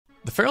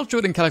The Feral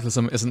Druid in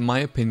Cataclysm is in my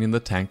opinion the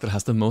tank that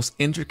has the most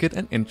intricate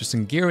and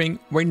interesting gearing,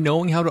 where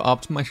knowing how to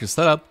optimize your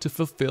setup to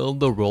fulfill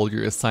the role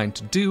you're assigned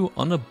to do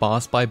on a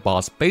boss by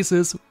boss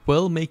basis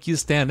will make you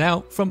stand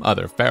out from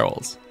other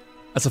Ferals.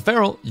 As a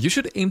Feral, you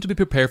should aim to be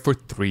prepared for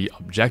 3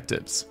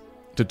 objectives: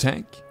 to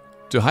tank,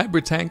 to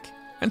hybrid tank,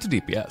 and to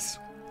DPS.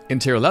 In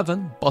Tier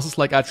 11, bosses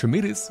like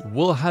Atramedes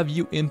will have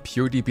you in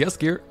pure DPS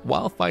gear,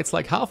 while fights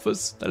like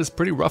Halphus, that is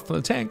pretty rough on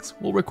the tanks,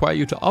 will require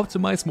you to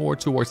optimize more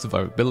towards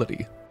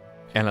survivability.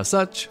 And as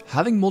such,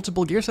 having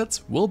multiple gear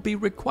sets will be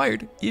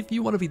required if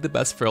you want to be the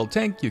best Feral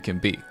tank you can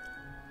be.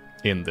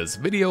 In this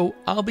video,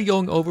 I'll be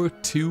going over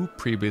 2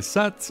 Pre-BIS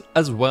sets,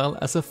 as well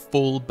as a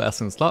full best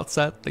in slot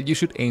set that you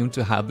should aim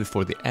to have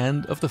before the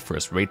end of the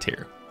first raid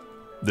tier.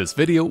 This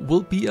video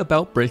will be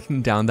about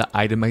breaking down the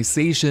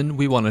itemization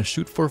we want to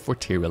shoot for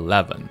Tier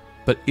 11,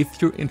 but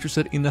if you're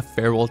interested in a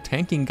Feral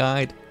tanking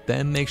guide,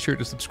 then make sure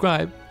to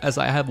subscribe, as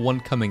I have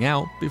one coming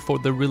out before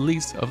the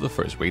release of the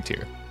first raid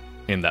tier.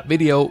 In that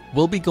video,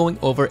 we'll be going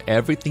over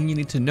everything you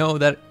need to know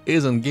that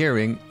isn't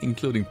gearing,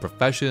 including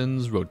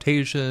professions,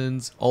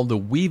 rotations, all the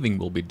weaving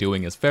we'll be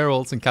doing as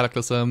Ferals in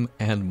Cataclysm,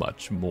 and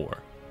much more.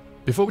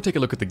 Before we take a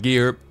look at the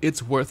gear,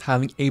 it's worth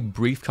having a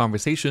brief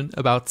conversation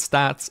about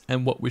stats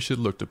and what we should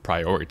look to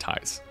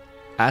prioritize.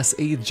 As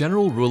a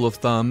general rule of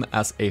thumb,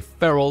 as a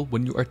Feral,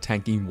 when you are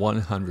tanking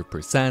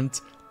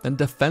 100%, then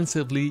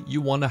defensively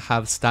you want to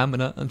have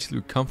stamina until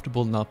you're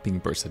comfortable not being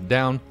bursted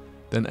down,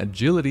 then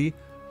agility,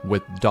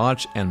 with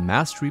dodge and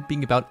mastery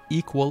being about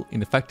equal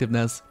in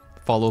effectiveness,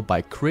 followed by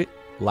crit,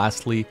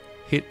 lastly,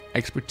 hit,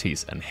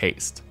 expertise, and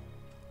haste.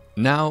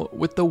 Now,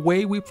 with the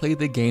way we play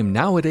the game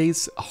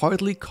nowadays,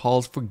 hardly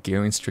calls for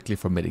gearing strictly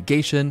for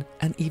mitigation,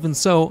 and even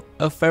so,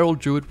 a Feral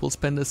Druid will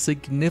spend a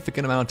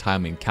significant amount of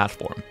time in cat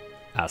form.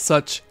 As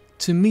such,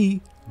 to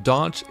me,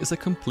 dodge is a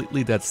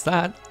completely dead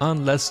stat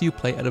unless you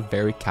play at a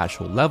very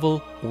casual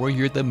level or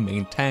you're the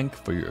main tank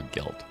for your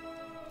guild.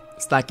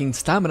 Stacking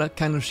stamina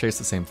kind of shares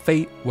the same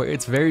fate, where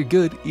it's very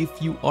good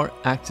if you are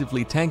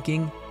actively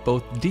tanking,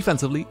 both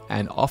defensively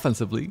and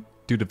offensively,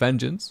 due to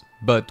vengeance,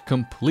 but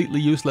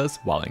completely useless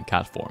while in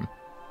cat form.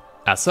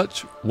 As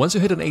such, once you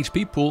hit an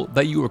HP pool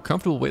that you are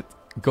comfortable with,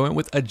 going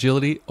with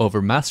agility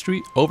over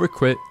mastery over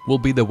crit will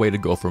be the way to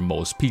go for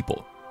most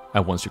people.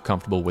 And once you're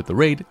comfortable with the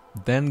raid,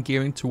 then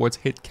gearing towards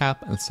hit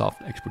cap and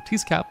soft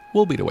expertise cap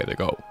will be the way to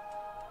go.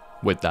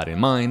 With that in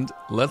mind,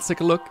 let's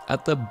take a look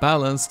at the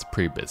balanced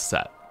Pre-BIS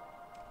set.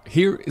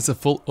 Here is a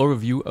full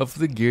overview of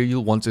the gear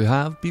you'll want to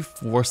have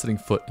before setting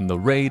foot in the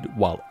raid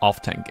while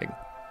off tanking.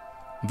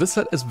 This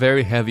set is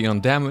very heavy on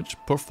damage,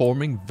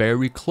 performing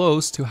very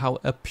close to how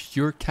a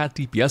pure cat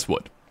DPS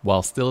would,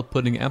 while still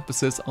putting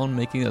emphasis on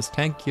making us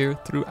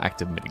tankier through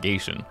active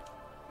mitigation.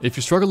 If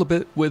you struggle a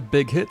bit with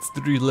big hits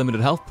due to your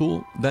limited health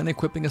pool, then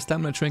equipping a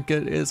stamina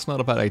trinket is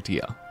not a bad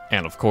idea.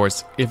 And of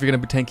course, if you're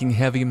going to be tanking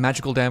heavy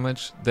magical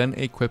damage, then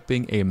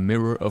equipping a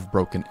mirror of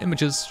broken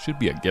images should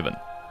be a given.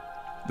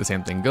 The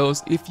same thing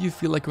goes if you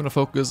feel like you want to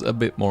focus a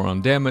bit more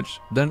on damage,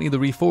 then either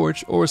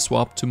reforge or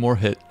swap to more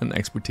hit and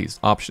expertise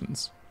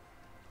options.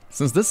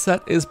 Since this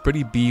set is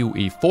pretty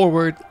BoE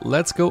forward,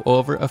 let's go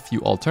over a few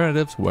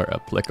alternatives where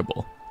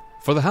applicable.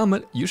 For the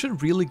helmet, you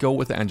should really go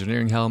with the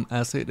engineering helm,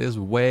 as it is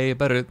way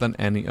better than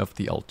any of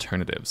the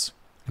alternatives.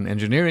 And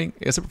engineering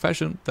is a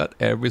profession that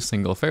every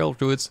single Feral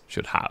Druids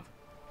should have.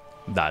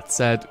 That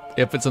said,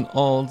 if it's an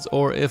alt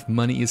or if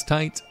money is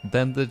tight,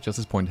 then the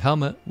Justice Point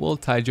helmet will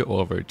tide you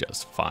over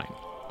just fine.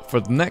 For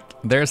the neck,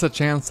 there's a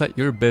chance that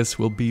your BIS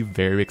will be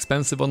very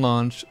expensive on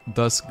launch,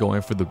 thus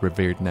going for the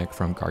revered neck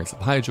from Guardians of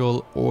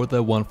Hyjal or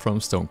the one from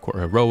Stonecore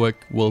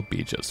Heroic will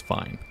be just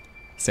fine.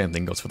 Same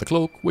thing goes for the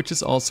cloak, which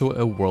is also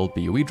a world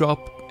BoE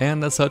drop,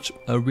 and as such,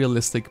 a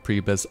realistic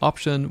Pre-BIS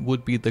option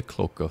would be the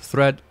Cloak of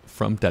Thread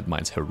from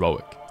Deadmines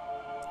Heroic.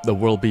 The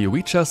world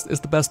BoE chest is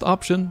the best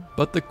option,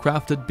 but the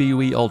crafted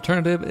BoE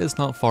alternative is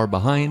not far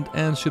behind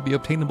and should be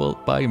obtainable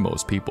by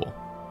most people.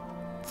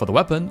 For the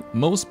weapon,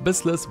 most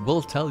BIS lists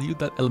will tell you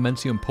that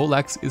Elementium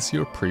Poleaxe is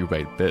your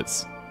pre-raid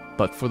BIS.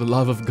 But for the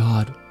love of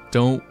God,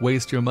 don't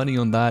waste your money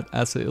on that,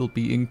 as it'll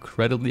be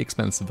incredibly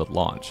expensive at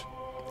launch.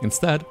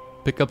 Instead,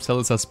 pick up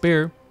Celisa's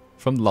Spear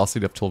from the Lost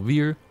City of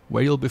Tol'vir,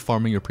 where you'll be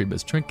farming your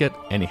Pre-BIS trinket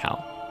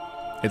anyhow.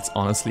 It's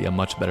honestly a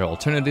much better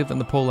alternative than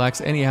the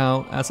Poleaxe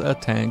anyhow as a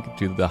tank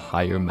due to the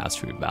higher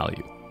mastery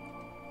value.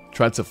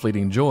 Threads of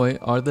Fleeting Joy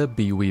are the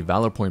BoE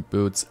Valor Point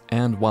boots,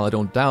 and while I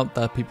don't doubt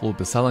that people will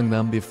be selling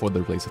them before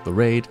the release of the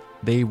raid,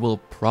 they will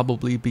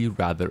probably be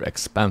rather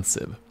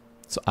expensive.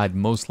 So I'd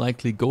most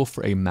likely go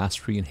for a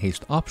Mastery and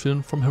Haste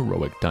option from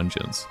Heroic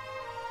Dungeons.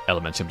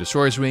 Elementium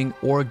Destroyer's Ring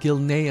or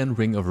Gilnean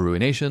Ring of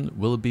Ruination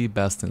will be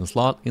best in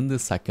slot in the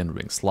second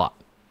ring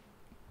slot.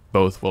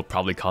 Both will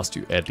probably cost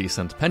you a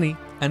decent penny,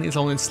 and is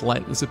only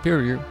slightly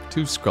superior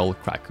to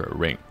Skullcracker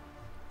Ring.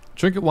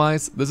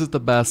 Trinket-wise, this is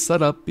the best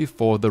setup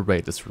before the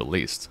raid is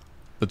released.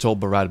 The Tol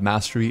Barad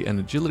Mastery and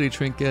Agility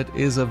Trinket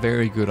is a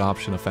very good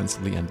option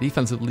offensively and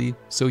defensively,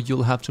 so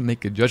you'll have to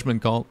make a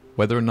judgment call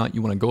whether or not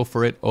you want to go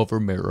for it over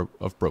Mirror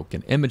of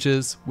Broken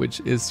Images, which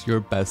is your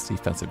best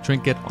defensive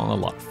trinket on a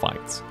lot of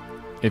fights.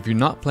 If you're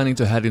not planning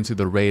to head into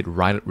the raid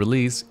right at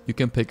release, you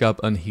can pick up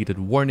Unheeded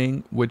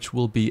Warning, which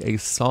will be a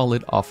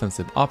solid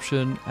offensive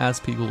option as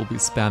people will be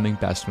spamming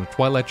Bastion of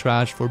Twilight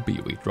Trash for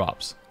BOE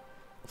drops.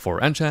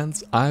 For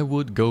enchants, I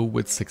would go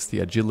with 60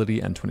 agility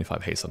and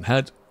 25 haste on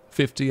head,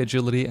 50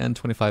 agility and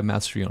 25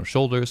 mastery on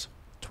shoulders,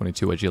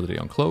 22 agility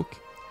on cloak,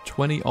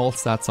 20 all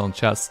stats on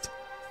chest,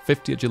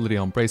 50 agility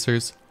on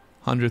bracers,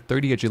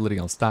 130 agility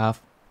on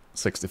staff,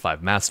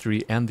 65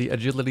 mastery and the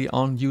agility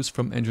on use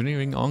from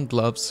engineering on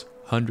gloves,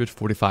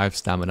 145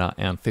 stamina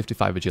and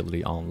 55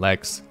 agility on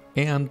legs,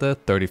 and the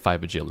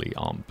 35 agility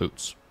on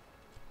boots.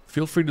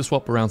 Feel free to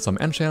swap around some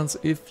enchants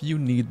if you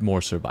need more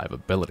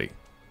survivability.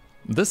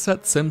 This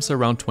set sims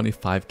around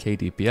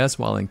 25k DPS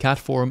while in cat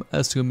form,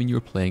 assuming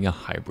you're playing a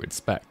hybrid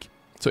spec,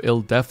 so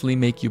it'll definitely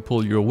make you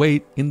pull your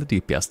weight in the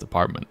DPS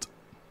department.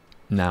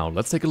 Now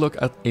let's take a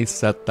look at a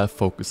set that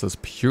focuses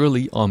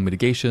purely on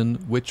mitigation,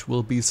 which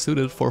will be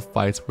suited for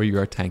fights where you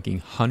are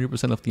tanking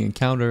 100% of the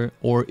encounter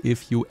or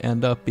if you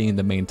end up being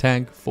the main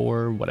tank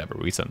for whatever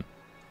reason.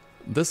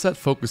 This set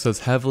focuses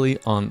heavily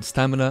on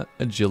stamina,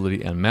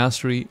 agility and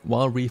mastery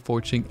while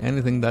reforging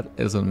anything that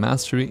isn't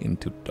mastery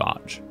into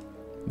dodge.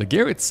 The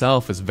gear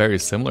itself is very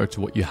similar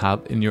to what you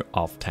have in your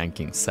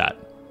off-tanking set.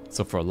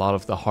 So for a lot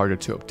of the harder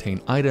to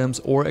obtain items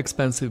or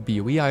expensive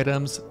BOE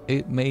items,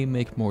 it may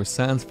make more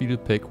sense for you to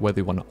pick whether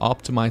you want to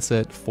optimize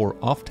it for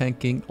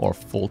off-tanking or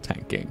full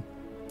tanking,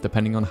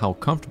 depending on how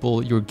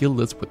comfortable your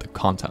guild is with the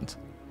content.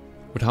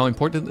 With how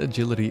important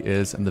agility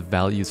is and the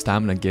value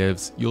stamina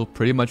gives, you'll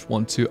pretty much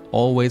want to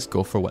always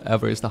go for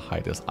whatever is the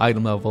highest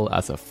item level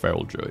as a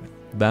feral druid,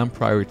 then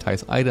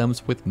prioritize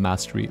items with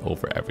mastery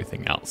over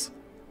everything else.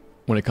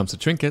 When it comes to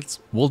trinkets,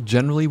 we'll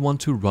generally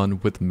want to run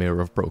with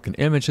Mirror of Broken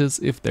Images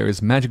if there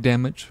is magic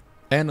damage,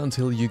 and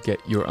until you get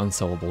your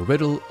Unsolvable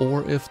Riddle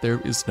or if there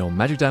is no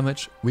magic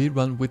damage, we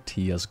run with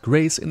Tia's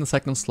Grace in the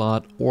second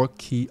slot or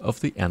Key of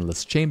the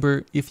Endless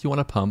Chamber if you want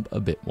to pump a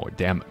bit more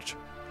damage.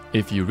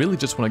 If you really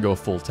just want to go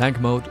full tank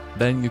mode,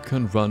 then you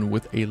can run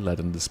with a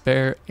Leaden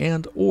Despair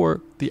and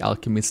or the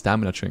Alchemy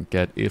Stamina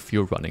Trinket if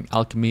you're running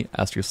Alchemy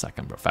as your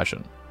second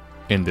profession.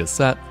 In this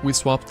set, we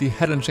swap the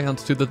head enchant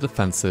to the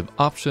defensive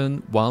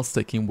option while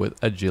sticking with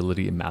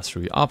agility and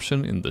mastery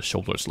option in the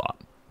shoulder slot.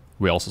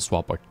 We also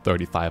swap our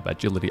 35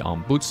 agility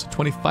on boots to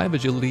 25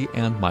 agility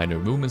and minor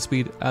movement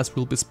speed as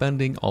we'll be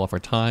spending all of our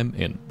time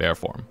in bear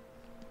form.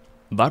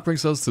 That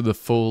brings us to the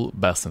full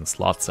best in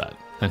slot set,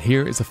 and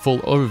here is a full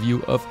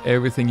overview of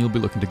everything you'll be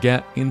looking to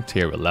get in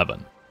tier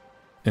 11.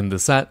 In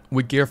this set,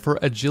 we gear for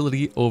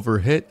agility over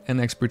hit and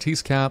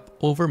expertise cap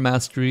over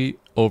mastery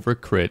over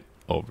crit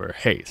over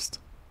haste.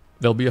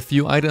 There'll be a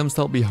few items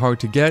that'll be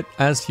hard to get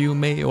as you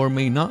may or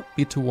may not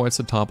be towards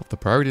the top of the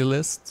priority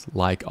list,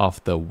 like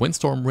off the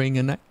Windstorm ring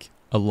and neck,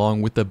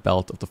 along with the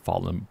Belt of the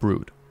Fallen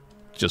Brood.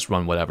 Just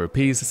run whatever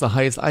piece is the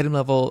highest item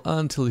level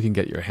until you can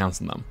get your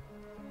hands on them.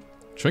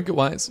 Trinket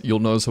wise, you'll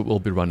notice that we'll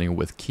be running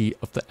with Key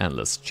of the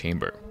Endless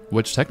Chamber,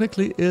 which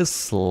technically is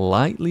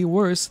slightly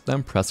worse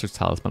than Presser's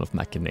Talisman of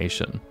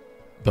Machination.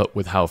 But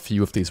with how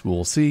few of these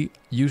we'll see,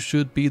 you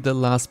should be the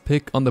last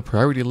pick on the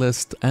priority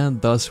list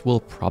and thus will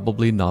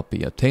probably not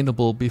be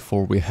attainable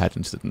before we head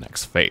into the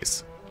next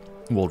phase.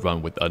 We'll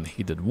run with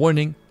Unheeded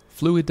Warning,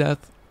 Fluid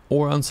Death,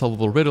 or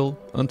Unsolvable Riddle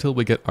until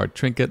we get our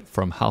trinket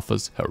from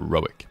Halfa's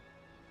Heroic.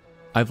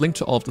 I've linked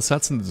to all of the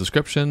sets in the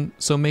description,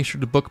 so make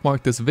sure to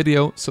bookmark this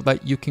video so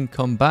that you can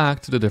come back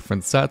to the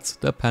different sets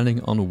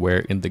depending on where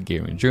in the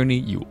gearing journey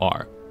you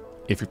are.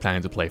 If you're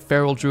planning to play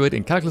Feral Druid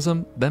in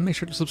Cataclysm, then make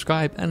sure to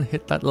subscribe and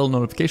hit that little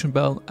notification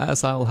bell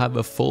as I'll have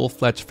a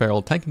full-fledged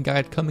Feral tanking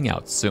guide coming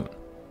out soon.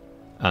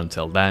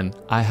 Until then,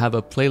 I have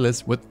a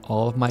playlist with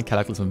all of my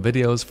Cataclysm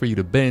videos for you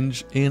to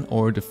binge in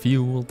order to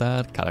fuel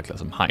that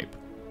Cataclysm hype.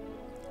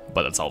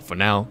 But that's all for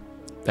now.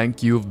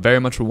 Thank you very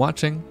much for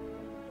watching.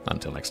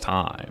 Until next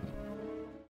time.